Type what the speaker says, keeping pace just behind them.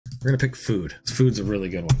We're gonna pick food. Food's a really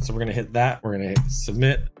good one. So we're gonna hit that. We're gonna hit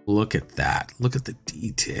submit. Look at that. Look at the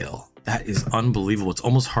detail. That is unbelievable. It's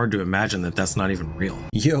almost hard to imagine that that's not even real.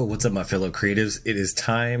 Yo, what's up, my fellow creatives? It is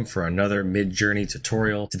time for another Midjourney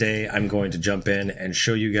tutorial. Today, I'm going to jump in and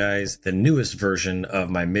show you guys the newest version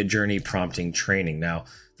of my Midjourney prompting training. Now,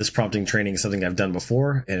 this prompting training is something I've done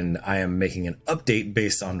before, and I am making an update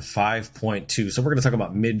based on 5.2. So we're going to talk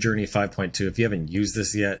about Midjourney 5.2. If you haven't used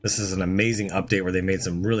this yet, this is an amazing update where they made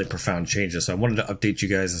some really profound changes. So I wanted to update you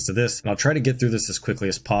guys as to this, and I'll try to get through this as quickly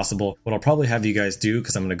as possible. What I'll probably have you guys do,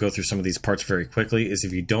 because I'm going to go through some of these parts very quickly, is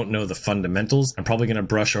if you don't know the fundamentals, I'm probably going to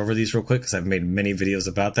brush over these real quick because I've made many videos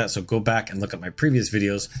about that. So go back and look at my previous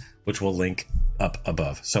videos, which will link up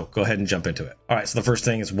above. So go ahead and jump into it. All right, so the first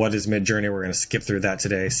thing is, what is Midjourney? We're going to skip through that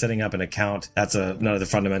today. Setting up an account, that's another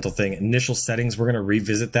fundamental thing. Initial settings, we're going to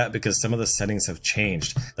revisit that because some of the settings have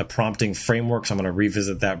changed. The prompting frameworks, I'm going to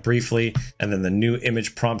revisit that briefly. And then the new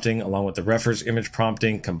image prompting along with the reference image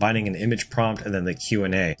prompting, combining an image prompt, and then the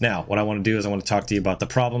Q&A. Now, what I want to do is I want to talk to you about the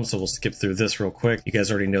problem. So we'll skip through this real quick. You guys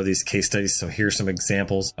already know these case studies. So here's some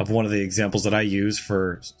examples of one of the examples that I use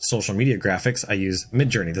for social media graphics. I use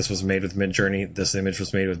Midjourney. This was made with Midjourney. This image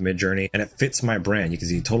was made with Midjourney, and it fits my brand. You can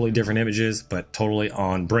see totally different images, but totally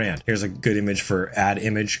on brand. Here's a good image for ad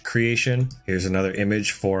image creation. Here's another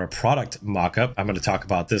image for a product mockup. I'm going to talk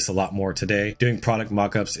about this a lot more today. Doing product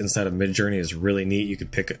mockups inside of Midjourney is really neat. You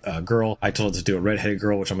could pick a girl. I told it to do a redheaded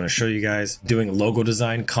girl, which I'm going to show you guys. Doing logo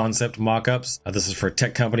design concept mockups. This is for a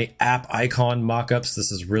tech company. App icon mockups.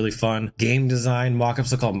 This is really fun. Game design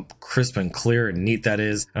mockups. Look how crisp and clear and neat that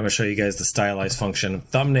is. I'm going to show you guys the stylize function.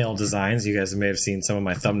 Thumbnail designs. You guys may have seen some of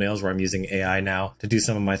my thumbnails where I'm using AI now to do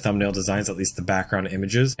some of my thumbnail designs, at least the background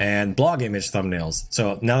images, and blog image thumbnails.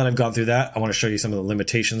 So now that I've gone through that, I want to show you some of the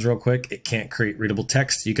limitations real quick. It can't create readable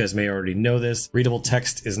text. You guys may already know this. Readable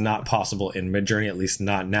text is not possible in Midjourney, at least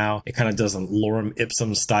not now. It kind of does a lorem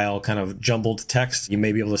ipsum style kind of jumbled text. You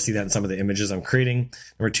may be able to see that in some of the images I'm creating.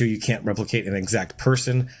 Number two, you can't replicate an exact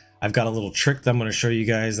person. I've got a little trick that I'm going to show you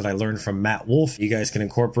guys that I learned from Matt Wolf. You guys can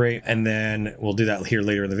incorporate, and then we'll do that here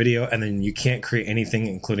later in the video. And then you can't create anything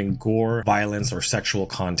including gore, violence, or sexual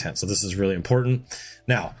content. So this is really important.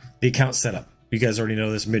 Now, the account setup. You guys already know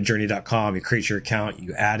this, midjourney.com. You create your account,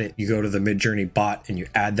 you add it, you go to the Midjourney bot, and you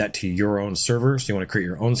add that to your own server. So you want to create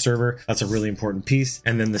your own server. That's a really important piece.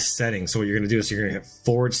 And then the settings. So what you're going to do is you're going to hit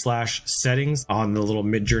 /settings on the little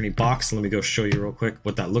Midjourney box. Let me go show you real quick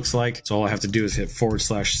what that looks like. So all I have to do is hit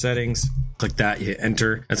 /settings. Click that, you hit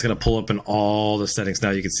enter. It's going to pull up in all the settings.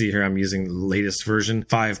 Now you can see here I'm using the latest version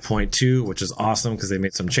 5.2, which is awesome because they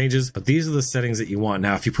made some changes. But these are the settings that you want.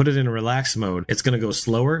 Now, if you put it in a relaxed mode, it's going to go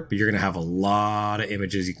slower, but you're going to have a lot of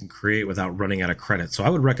images you can create without running out of credit. So I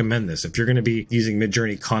would recommend this. If you're going to be using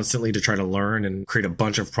Midjourney constantly to try to learn and create a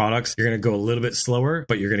bunch of products, you're going to go a little bit slower,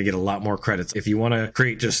 but you're going to get a lot more credits. If you want to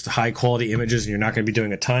create just high quality images and you're not going to be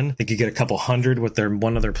doing a ton, I think you get a couple hundred with their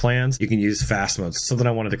one of their plans, you can use fast mode. Something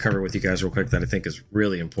I wanted to cover with you guys real quick that I think is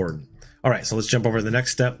really important. All right, so let's jump over to the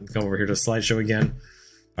next step. Go over here to slideshow again.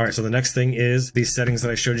 All right, so the next thing is these settings that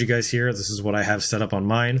I showed you guys here. This is what I have set up on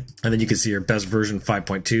mine. And then you can see your best version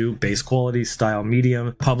 5.2, base quality, style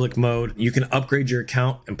medium, public mode. You can upgrade your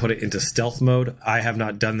account and put it into stealth mode. I have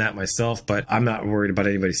not done that myself, but I'm not worried about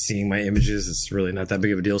anybody seeing my images. It's really not that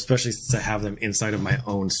big of a deal, especially since I have them inside of my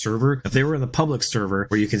own server. If they were in the public server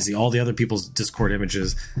where you can see all the other people's Discord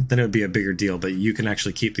images, then it would be a bigger deal, but you can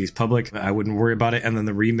actually keep these public. I wouldn't worry about it. And then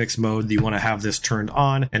the remix mode, you want to have this turned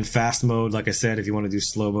on, and fast mode, like I said, if you want to do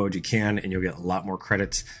slow mode, you can, and you'll get a lot more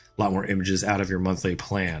credits, a lot more images out of your monthly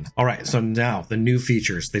plan. All right, so now the new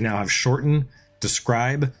features. They now have shorten,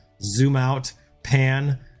 describe, zoom out,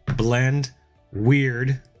 pan, blend,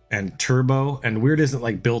 weird, and turbo. And weird isn't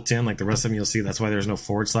like built in like the rest of them you'll see. That's why there's no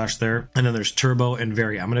 / there. And then there's turbo and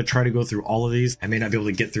vary. I'm going to try to go through all of these. I may not be able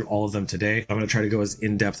to get through all of them today. I'm going to try to go as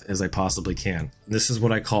in-depth as I possibly can. This is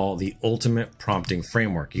what I call the ultimate prompting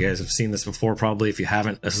framework. You guys have seen this before probably. If you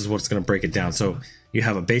haven't, this is what's going to break it down. So you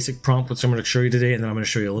have a basic prompt, which I'm going to show you today, and then I'm going to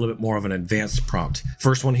show you a little bit more of an advanced prompt.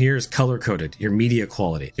 First one here is color coded, your media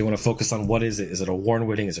quality. You want to focus on what is it? Is it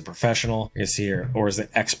award-winning? Is it professional? You can see here, or is it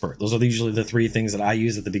expert? Those are usually the three things that I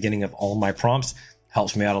use at the beginning of all my prompts.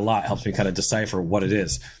 Helps me out a lot, helps me kind of decipher what it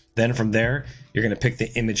is. Then from there, you're going to pick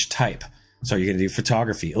the image type. So you're going to do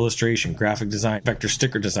photography, illustration, graphic design, vector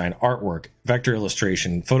sticker design, artwork, vector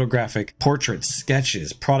illustration, photographic, portraits,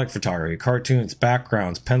 sketches, product photography, cartoons,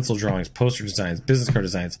 backgrounds, pencil drawings, poster designs, business card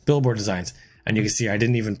designs, billboard designs, And you can see I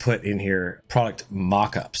didn't even put in here product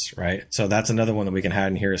mock-ups, right? So that's another one that we can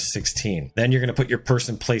add in here is 16. Then you're going to put your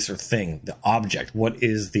person, place, or thing, the object. What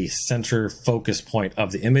is the center focus point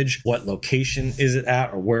of the image? What location is it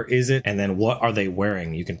at, or where is it? And then what are they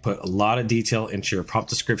wearing? You can put a lot of detail into your prompt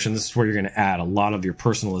description. This is where you're going to add a lot of your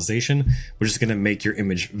personalization, which is going to make your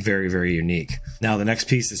image very, very unique. Now, the next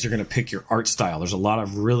piece is you're going to pick your art style. There's a lot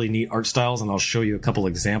of really neat art styles, and I'll show you a couple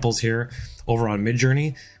examples here over on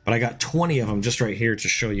Midjourney, but I got 20 of them just right here to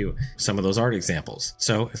show you some of those art examples.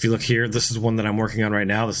 So if you look here, this is one that I'm working on right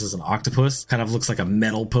now. This is an octopus, kind of looks like a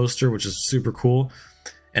metal poster, which is super cool.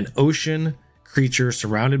 An ocean creature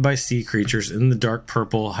surrounded by sea creatures in the dark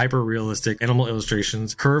purple, hyper realistic animal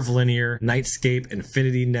illustrations, curve linear, nightscape,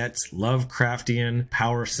 infinity nets, Lovecraftian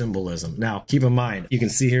power symbolism. Now, keep in mind, you can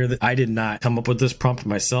see here that I did not come up with this prompt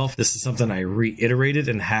myself. This is something I reiterated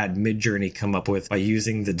and had Midjourney come up with by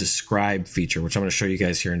using the describe feature, which I'm going to show you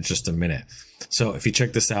guys here in just a minute. So if you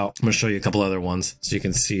check this out, I'm going to show you a couple other ones so you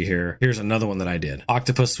can see here. Here's another one that I did.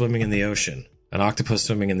 Octopus swimming in the ocean. An octopus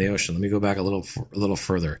swimming in the ocean. Let me go back a little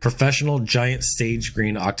further. Professional giant sage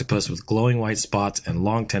green octopus with glowing white spots and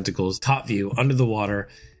long tentacles, top view, under the water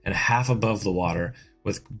and half above the water,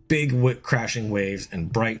 with big crashing waves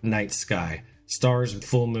and bright night sky. Stars and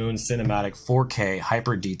full moon, cinematic, 4K,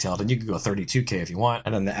 hyper detailed, and you can go 32K if you want,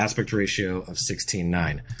 and then the aspect ratio of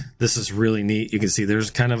 16:9. This is really neat. You can see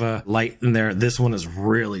there's kind of a light in there. This one is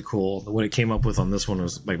really cool. What it came up with on this one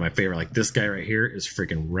was like my favorite. Like this guy right here is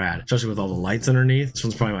freaking rad, especially with all the lights underneath. This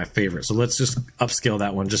one's probably my favorite. So let's just upscale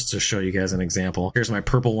that one just to show you guys an example. Here's my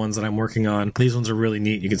purple ones that I'm working on. These ones are really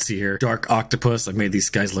neat. You can see here, dark octopus. I've made these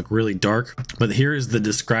guys look really dark, but here is the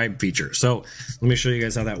describe feature. So let me show you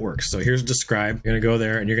guys how that works. So here's describe. You're going to go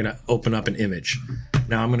there and you're going to open up an image.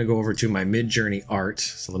 Now I'm going to go over to my Midjourney art.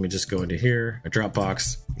 So let me just go into here, a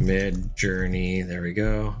Dropbox, Midjourney. There we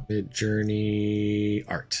go. Midjourney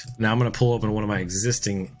art. Now I'm going to pull open one of my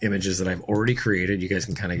existing images that I've already created. You guys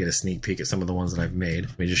can kind of get a sneak peek at some of the ones that I've made.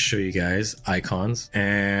 Let me just show you guys icons.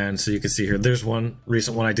 And so you can see here, there's one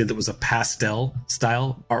recent one I did that was a pastel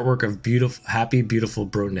style artwork of beautiful, happy, beautiful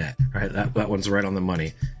brunette. Right. That one's right on the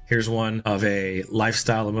money. Here's one of a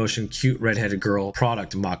lifestyle emotion, cute redheaded girl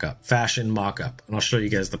product mock-up, fashion mock-up. And I'll show you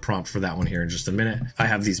guys the prompt for that one here in just a minute. I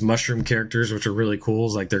have these mushroom characters, which are really cool.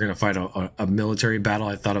 It's like they're going to fight a military battle.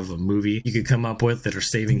 I thought of a movie you could come up with that are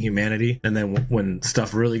saving humanity. And then when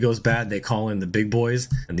stuff really goes bad, they call in the big boys.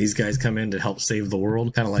 And these guys come in to help save the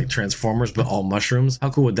world, kind of like Transformers, but all mushrooms. How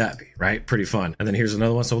cool would that be, right? Pretty fun. And then here's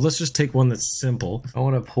another one. So let's just take one that's simple. I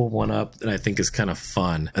want to pull one up that I think is kind of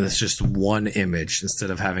fun. And it's just one image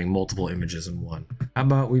instead of having multiple images in one. How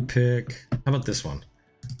about this one?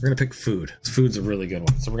 We're gonna pick food. Food's a really good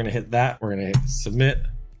one. So we're gonna hit that. We're gonna hit submit.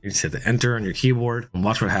 You just hit the enter on your keyboard and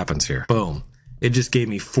watch what happens here. Boom. It just gave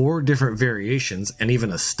me 4 different variations and even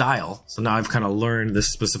a style. So now I've kind of learned this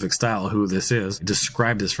specific style, who this is.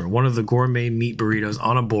 Describe this for one of the gourmet meat burritos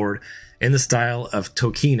on a board in the style of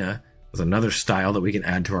Tokina. With another style that we can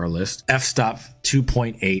add to our list. F-stop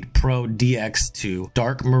 2.8 Pro DX2,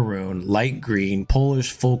 dark maroon, light green,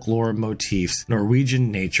 Polish folklore motifs,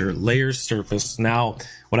 Norwegian nature, layers surface. Now,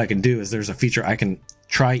 what I can do is there's a feature I can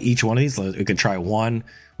try each one of these. We could try 1,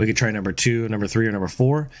 we could try number 2, number 3, or number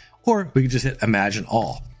 4, or we could just hit imagine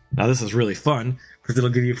all. Now this is really fun because it'll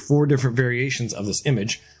give you 4 different variations of this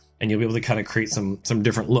image, and you'll be able to kind of create some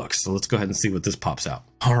different looks. So let's go ahead and see what this pops out.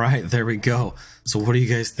 All right, there we go. So what do you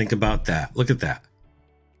guys think about that? Look at that.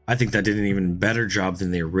 I think that did an even better job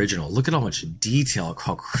than the original. Look at how much detail,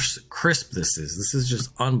 how crisp this is. This is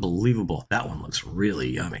just unbelievable. That one looks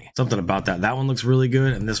really yummy. Something about that. That one looks really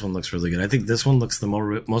good, and this one looks really good. I think this one looks the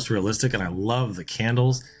most realistic, and I love the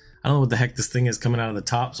candles. I don't know what the heck this thing is coming out of the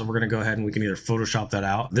top, so we're going to go ahead and we can either Photoshop that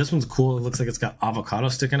out. This one's cool. It looks like it's got avocado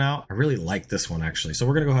sticking out. I really like this one, actually. So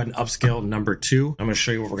we're going to go ahead and upscale number 2. I'm going to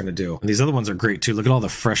show you what we're going to do. And these other ones are great, too. Look at all the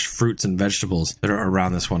fresh fruits and vegetables that are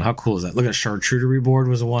around this one. How cool is that? Look at charcuterie board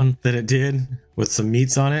was the one that it did with some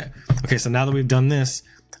meats on it. Okay, so now that we've done this,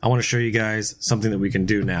 I want to show you guys something that we can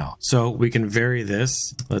do now. So we can vary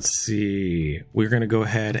this. Let's see. We're going to go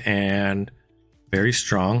ahead and very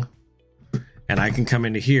strong. And I can come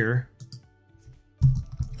into here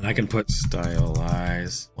and I can put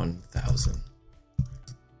stylize 1000.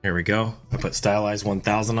 Here we go. I put stylize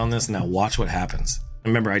 1000 on this. Now watch what happens.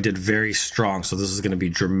 Remember, I did very strong, so this is going to be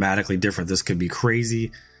dramatically different. This could be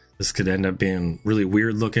crazy. This could end up being really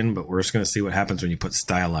weird looking, but we're just going to see what happens when you put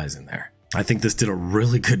stylize in there. I think this did a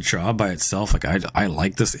really good job by itself. Like I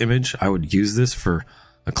like this image. I would use this for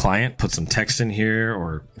a client, put some text in here,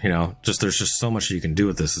 or, you know, just there's just so much you can do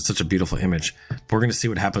with this. It's such a beautiful image. But we're going to see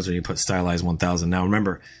what happens when you put stylize 1000. Now,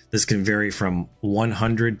 remember, this can vary from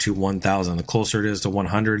 100 to 1000. The closer it is to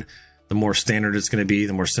 100, the more standard it's going to be,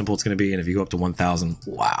 the more simple it's going to be. And if you go up to 1000,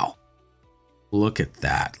 wow. Look at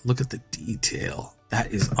that. Look at the detail.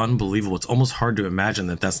 That is unbelievable. It's almost hard to imagine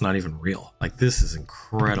that that's not even real. Like, this is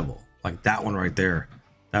incredible. Like that one right there.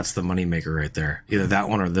 That's the money maker right there. Either that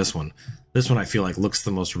one or this one. This one I feel like looks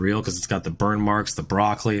the most real because it's got the burn marks, the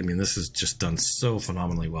broccoli. I mean, this is just done so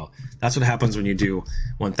phenomenally well. That's what happens when you do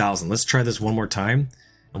 1000. Let's try this one more time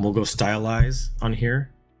and we'll go stylize on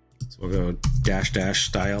here. So we'll go dash dash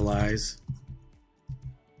stylize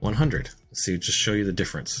 100. Let's see, just show you the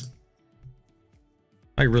difference.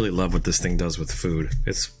 I really love what this thing does with food.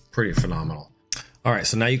 It's pretty phenomenal. All right,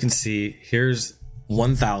 so now you can see here's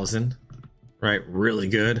 1000, right? Really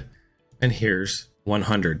good. And here's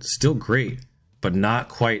 100. Still great, but not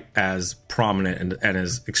quite as prominent and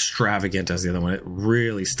as extravagant as the other one. It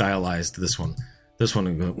really stylized this one. This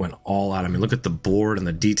one went all out. I mean, look at the board and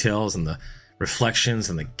the details and the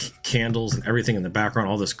reflections and the candles and everything in the background,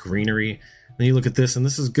 all this greenery. Then you look at this, and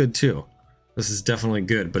this is good too. This is definitely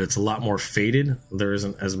good, but it's a lot more faded. There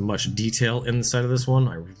isn't as much detail inside of this one.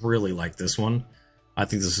 I really like this one. I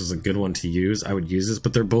think this is a good one to use. I would use this,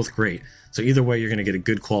 but they're both great. So either way, you're going to get a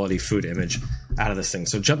good quality food image out of this thing.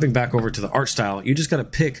 So jumping back over to the art style, you just got to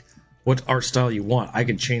pick what art style you want. I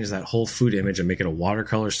could change that whole food image and make it a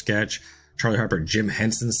watercolor sketch, Charlie Harper, Jim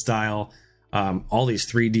Henson style, all these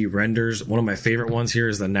 3D renders. One of my favorite ones here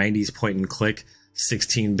is the 90s point and click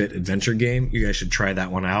 16-bit adventure game. You guys should try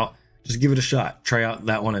that one out. Just give it a shot. Try out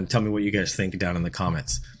that one and tell me what you guys think down in the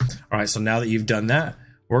comments. All right, so now that you've done that,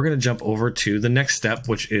 we're going to jump over to the next step,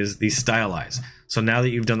 which is the stylize. So now that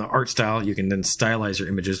you've done the art style, you can then stylize your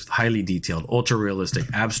images with highly detailed, ultra realistic,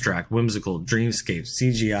 abstract, whimsical, dreamscape,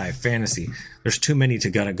 CGI, fantasy. There's too many to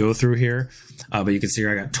kind of go through here, but you can see here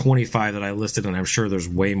I got 25 that I listed, and I'm sure there's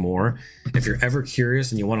way more. If you're ever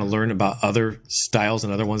curious and you want to learn about other styles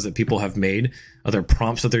and other ones that people have made, other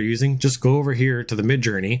prompts that they're using, just go over here to the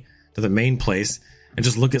Midjourney, to the main place, and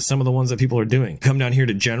just look at some of the ones that people are doing. Come down here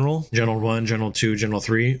to General 1, General 2, General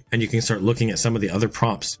 3, and you can start looking at some of the other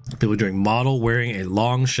prompts. People are doing model wearing a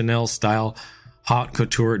long Chanel style haute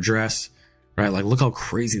couture dress, right? Like, look how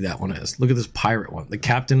crazy that one is. Look at this pirate one. The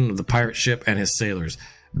captain of the pirate ship and his sailors.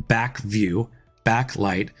 Back view,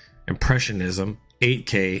 backlight, impressionism,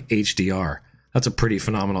 8K HDR. That's a pretty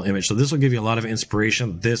phenomenal image. So this will give you a lot of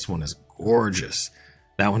inspiration. This one is gorgeous.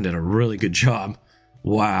 That one did a really good job.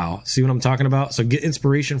 Wow. See what I'm talking about? So get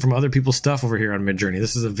inspiration from other people's stuff over here on Midjourney.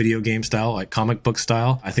 This is a video game style, like comic book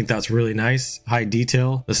style. I think that's really nice. High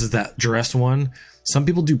detail. This is that dress one. Some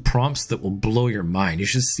people do prompts that will blow your mind. You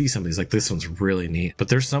should see some of these. Like, this one's really neat. But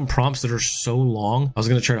there's some prompts that are so long. I was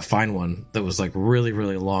going to try to find one that was like really,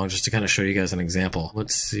 really long just to kind of show you guys an example.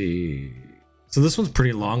 Let's see. So this one's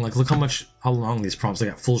pretty long. Like, look how long these prompts. They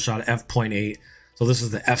got full shot f.8. So this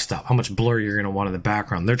is the f-stop, how much blur you're going to want in the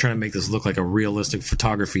background. They're trying to make this look like a realistic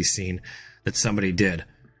photography scene that somebody did,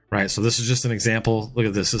 right? So this is just an example. Look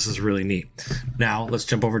at this. This is really neat. Now let's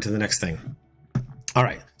jump over to the next thing. All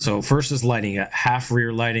right. So first is lighting. You got half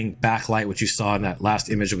rear lighting, backlight, which you saw in that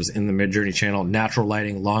last image that was in the Midjourney channel, natural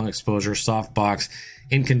lighting, long exposure, softbox,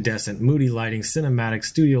 incandescent, moody lighting, cinematic,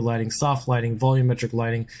 studio lighting, soft lighting, volumetric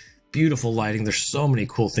lighting, beautiful lighting. There's so many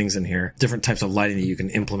cool things in here, different types of lighting that you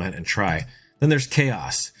can implement and try. Then there's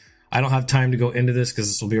chaos. I don't have time to go into this because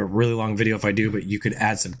this will be a really long video if I do, but you could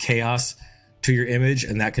add some chaos to your image,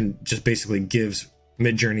 and that can just basically gives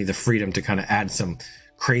Midjourney the freedom to kind of add some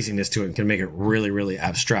craziness to it and can make it really, really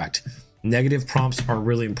abstract. Negative prompts are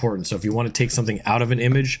really important. So if you want to take something out of an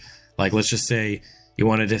image, like let's just say you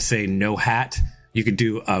wanted to say no hat, you could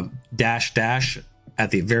do a dash dash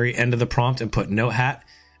at the very end of the prompt and put no hat,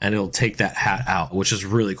 and it'll take that hat out, which is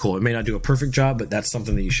really cool. It may not do a perfect job, but that's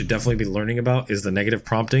something that you should definitely be learning about, is the negative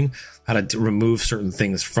prompting, how to remove certain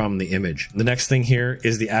things from the image. The next thing here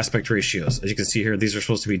is the aspect ratios. As you can see here, these are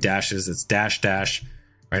supposed to be dashes. It's dash dash,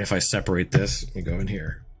 right? If I separate this, let me go in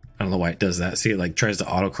here. I don't know why it does that. See, it like tries to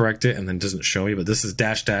autocorrect it and then doesn't show you, but this is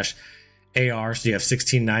dash dash AR. So you have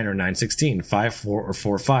 16:9 or 9:16, 5:4 or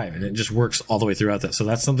 4:5, and it just works all the way throughout that. So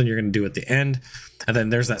that's something you're going to do at the end. And then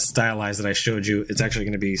there's that stylize that I showed you. It's actually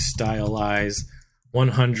going to be stylize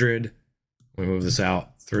 100. Let me move this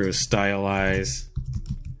out through stylize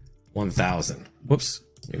 1000. Whoops.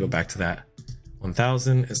 Let me go back to that.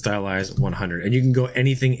 1000 and stylize 100. And you can go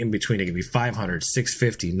anything in between. It can be 500,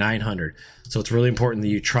 650, 900. So it's really important that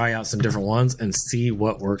you try out some different ones and see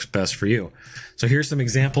what works best for you. So here's some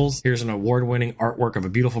examples. Here's an award-winning artwork of a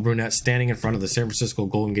beautiful brunette standing in front of the San Francisco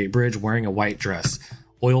Golden Gate Bridge wearing a white dress.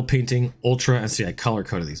 oil painting, ultra, and see I color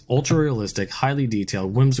coded these. Ultra realistic, highly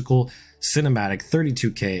detailed, whimsical, cinematic,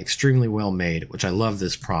 32K, extremely well made, which I love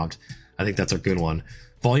this prompt. I think that's a good one.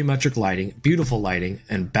 Volumetric lighting, beautiful lighting,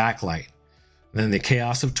 and backlight. And then the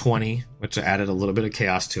chaos of 20, which I added a little bit of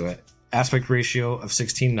chaos to it. Aspect ratio of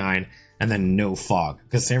 16:9, and then no fog.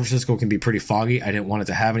 Because San Francisco can be pretty foggy. I didn't want it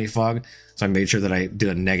to have any fog, so I made sure that I did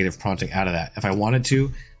a negative prompting out of that. If I wanted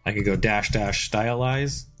to, I could go --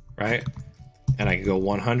 stylize, right? And I could go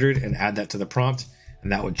 100 and add that to the prompt,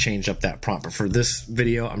 and that would change up that prompt. But for this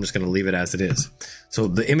video, I'm just going to leave it as it is. So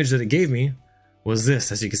the image that it gave me was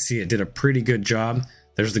this. As you can see, it did a pretty good job.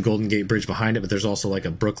 There's the Golden Gate Bridge behind it, but there's also like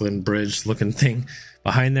a Brooklyn Bridge looking thing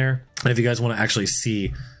behind there. And if you guys want to actually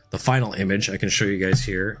see the final image, I can show you guys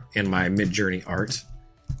here in my Midjourney art.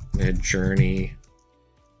 Midjourney,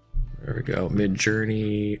 there we go,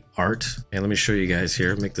 Midjourney art. And let me show you guys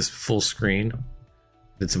here, make this full screen.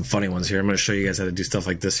 Did some funny ones here. I'm going to show you guys how to do stuff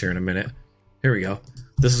like this here in a minute. Here we go.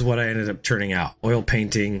 This is what I ended up turning out. Oil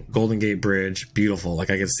painting, Golden Gate Bridge, beautiful.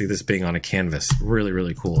 Like I can see this being on a canvas. Really,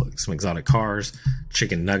 really cool. Some exotic cars,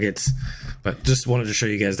 chicken nuggets. But just wanted to show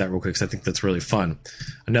you guys that real quick because I think that's really fun.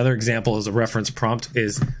 Another example is a reference prompt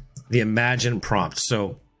is the imagine prompt.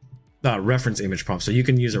 So reference image prompt. So you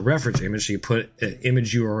can use a reference image. So you put an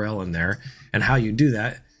image URL in there. And how you do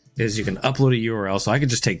that is you can upload a URL. So I could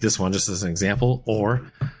just take this one just as an example,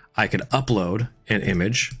 or I could upload an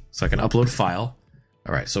image. So I can upload file.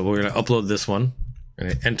 All right, so we're going to upload this one. We're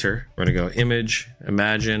going to enter. We're going to go image,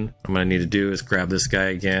 imagine. What I'm going to need to do is grab this guy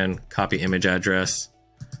again, copy image address.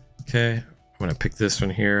 Okay, I'm going to pick this one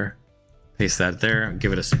here, paste that there,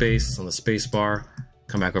 give it a space on the space bar,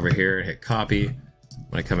 come back over here and hit copy.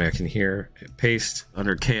 When I come back in here, hit paste.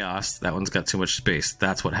 Under chaos, that one's got too much space.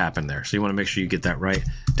 That's what happened there. So you want to make sure you get that right.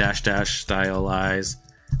 -- stylize.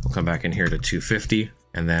 We'll come back in here to 250,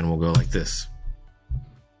 and then we'll go like this.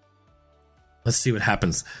 Let's see what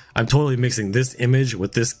happens. I'm totally mixing this image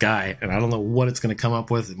with this guy, and I don't know what it's going to come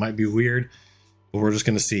up with. It might be weird, but we're just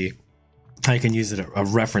going to see how you can use it as a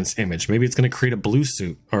reference image. Maybe it's going to create a blue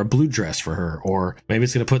suit or a blue dress for her, or maybe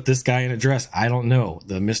it's going to put this guy in a dress. I don't know.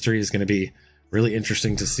 The mystery is going to be really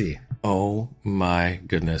interesting to see. Oh my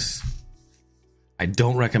goodness. I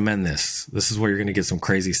don't recommend this. This is where you're going to get some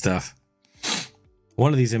crazy stuff.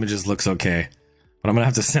 One of these images looks okay, but I'm going to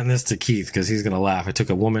have to send this to Keith because he's going to laugh. I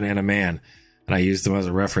took a woman and a man, and I used them as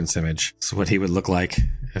a reference image. So what he would look like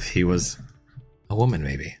if he was a woman,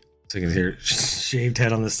 maybe. So you can hear shaved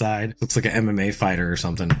head on the side. Looks like an MMA fighter or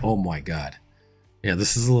something. Oh my God. Yeah,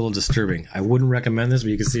 this is a little disturbing. I wouldn't recommend this,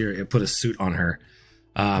 but you can see her, it put a suit on her.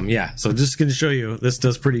 Yeah, so just going to show you, this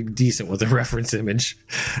does pretty decent with a reference image.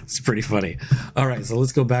 It's pretty funny. All right, so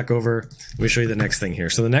let's go back over. Let me show you the next thing here.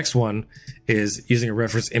 So the next one is using a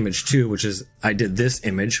reference image too, which is I did this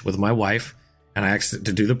image with my wife, and I asked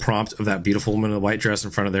to do the prompt of that beautiful woman in the white dress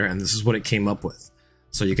in front of there, and this is what it came up with.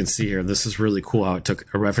 So you can see here, this is really cool how it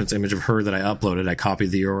took a reference image of her that I uploaded. I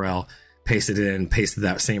copied the URL, pasted it in, pasted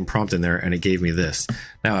that same prompt in there, and it gave me this.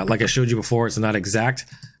 Now, like I showed you before, it's not exact,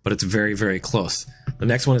 but it's very, very close. The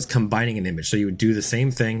next one is combining an image. So you would do the same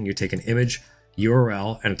thing. You take an image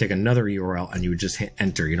URL and take another URL, and you would just hit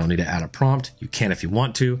enter. You don't need to add a prompt. You can if you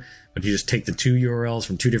want to, but you just take the two URLs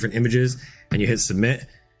from two different images and you hit submit,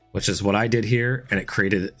 which is what I did here, and it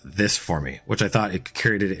created this for me, which I thought it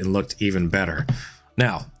created and looked even better.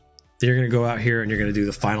 Now, you're going to go out here and you're going to do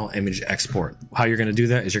the final image export. How you're going to do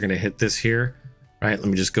that is you're going to hit this here, right? Let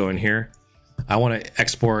me just go in here. I want to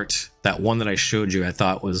export that one that I showed you I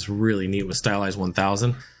thought was really neat with Stylize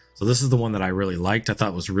 1000. So this is the one that I really liked. I thought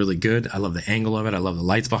it was really good. I love the angle of it. I love the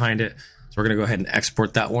lights behind it. So we're going to go ahead and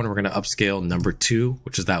export that one. We're going to upscale number 2,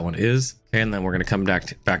 which is that one is. Okay, and then we're going to come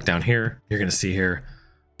back down here. You're going to see here,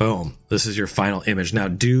 boom, this is your final image. Now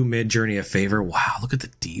do Midjourney a favor. Wow, look at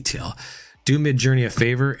the detail. Do Midjourney a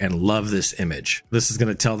favor and love this image. This is going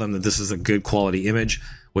to tell them that this is a good quality image,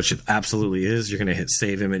 which it absolutely is. You're going to hit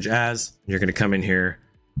save image as. You're going to come in here.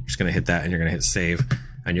 You're just going to hit that and you're going to hit save,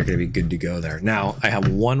 and you're going to be good to go there. Now, I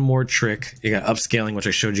have one more trick. You got upscaling, which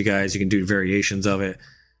I showed you guys. You can do variations of it.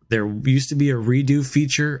 There used to be a redo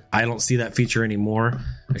feature. I don't see that feature anymore.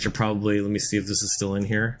 I should probably, let me see if this is still in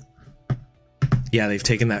here. Yeah, they've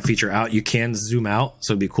taken that feature out. You can zoom out,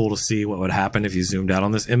 so it'd be cool to see what would happen if you zoomed out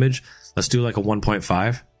on this image. Let's do like a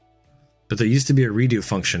 1.5. But there used to be a redo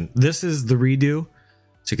function. This is the redo.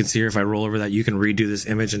 So you can see here, if I roll over that, you can redo this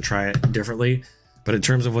image and try it differently. But in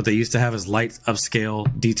terms of what they used to have is light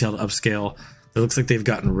upscale, detailed upscale. It looks like they've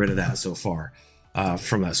gotten rid of that so far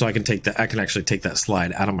from that. So I can take that. I can actually take that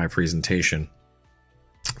slide out of my presentation.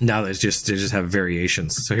 Now they just have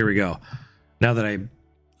variations. So here we go. Now that I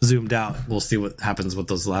zoomed out, we'll see what happens with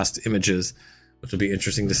those last images. which will be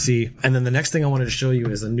interesting to see. And then the next thing I wanted to show you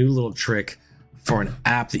is a new little trick for an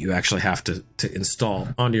app that you actually have to install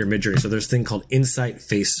onto your Midjourney. So there's a thing called Insight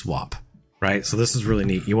Face Swap, right? So this is really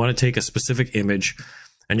neat. You want to take a specific image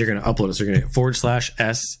and you're going to upload it. So you're going to hit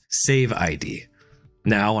 /s save ID.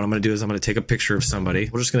 Now what I'm going to do is I'm going to take a picture of somebody.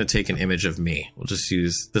 We're just going to take an image of me. We'll just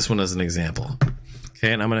use this one as an example.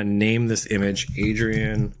 Okay, and I'm going to name this image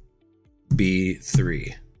Adrian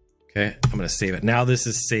B3. Okay, I'm going to save it. Now this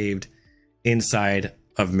is saved inside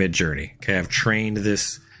of Midjourney. Okay, I've trained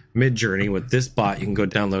this Midjourney with this bot. You can go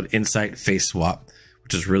download Insight Face Swap,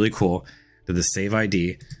 which is really cool. Did the save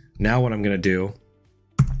ID. Now what I'm going to do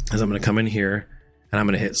is I'm going to come in here and I'm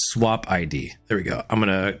going to hit swap ID. There we go. I'm going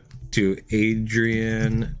to do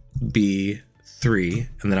Adrian B3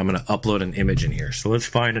 and then I'm going to upload an image in here. So let's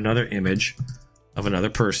find another image of another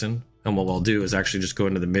person. And what we'll do is actually just go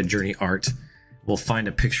into the Midjourney art. We'll find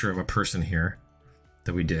a picture of a person here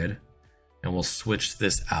that we did. And we'll switch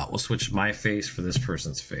this out. We'll switch my face for this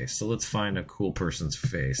person's face. So let's find a cool person's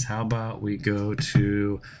face. How about we go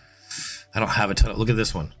to, I don't have a ton of, look at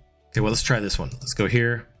this one. Okay, well, let's try this one. Let's go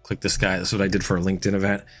here, click this guy. That's what I did for a LinkedIn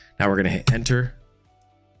event. Now we're gonna hit enter.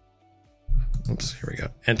 Oops, here we go,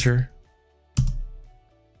 enter.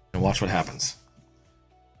 And watch what happens.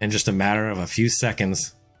 In just a matter of a few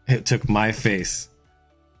seconds, it took my face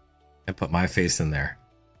and put my face in there.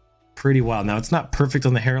 Pretty wild. Now it's not perfect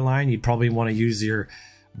on the hairline. You'd probably want to use your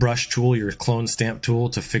brush tool, your clone stamp tool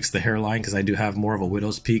to fix the hairline because I do have more of a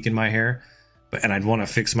widow's peak in my hair. And I'd want to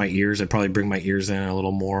fix my ears. I'd probably bring my ears in a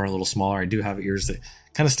little more, a little smaller. I do have ears that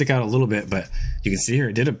kind of stick out a little bit, but you can see here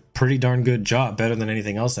it did a pretty darn good job, better than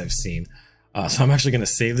anything else I've seen. So I'm actually going to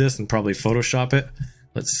save this and probably Photoshop it.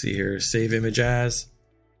 Let's see here, save image as.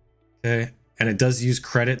 Okay, and it does use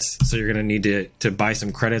credits, so you're going to need to buy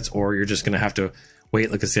some credits, or you're just going to have to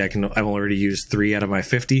wait. Look, see, I've already used 3 out of my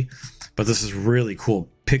 50, but this is really cool.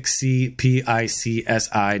 Pixi,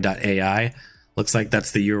 PICSI.ai. Looks like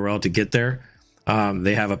that's the URL to get there.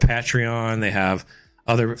 They have a Patreon, they have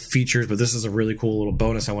other features, but this is a really cool little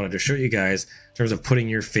bonus I wanted to show you guys in terms of putting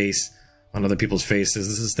your face on other people's faces.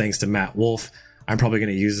 This is thanks to Matt Wolf. I'm probably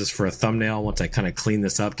going to use this for a thumbnail once I kind of clean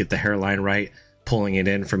this up, get the hairline right, pulling it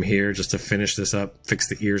in from here just to finish this up, fix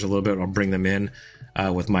the ears a little bit. I'll bring them in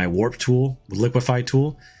with my warp tool, with liquify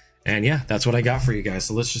tool. And yeah, that's what I got for you guys.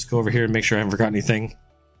 So let's just go over here and make sure I haven't forgotten anything.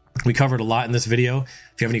 We covered a lot in this video.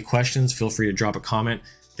 If you have any questions, feel free to drop a comment.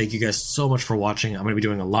 Thank you guys so much for watching. I'm going to be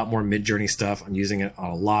doing a lot more Midjourney stuff. I'm using it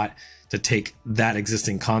a lot to take that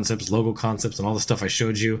existing concepts, logo concepts, and all the stuff I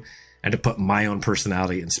showed you, and to put my own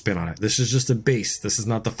personality and spin on it. This is just a base. This is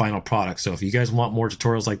not the final product. So if you guys want more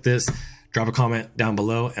tutorials like this, drop a comment down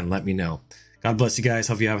below and let me know. God bless you guys.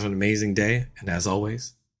 Hope you have an amazing day. And as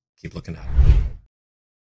always, keep looking up.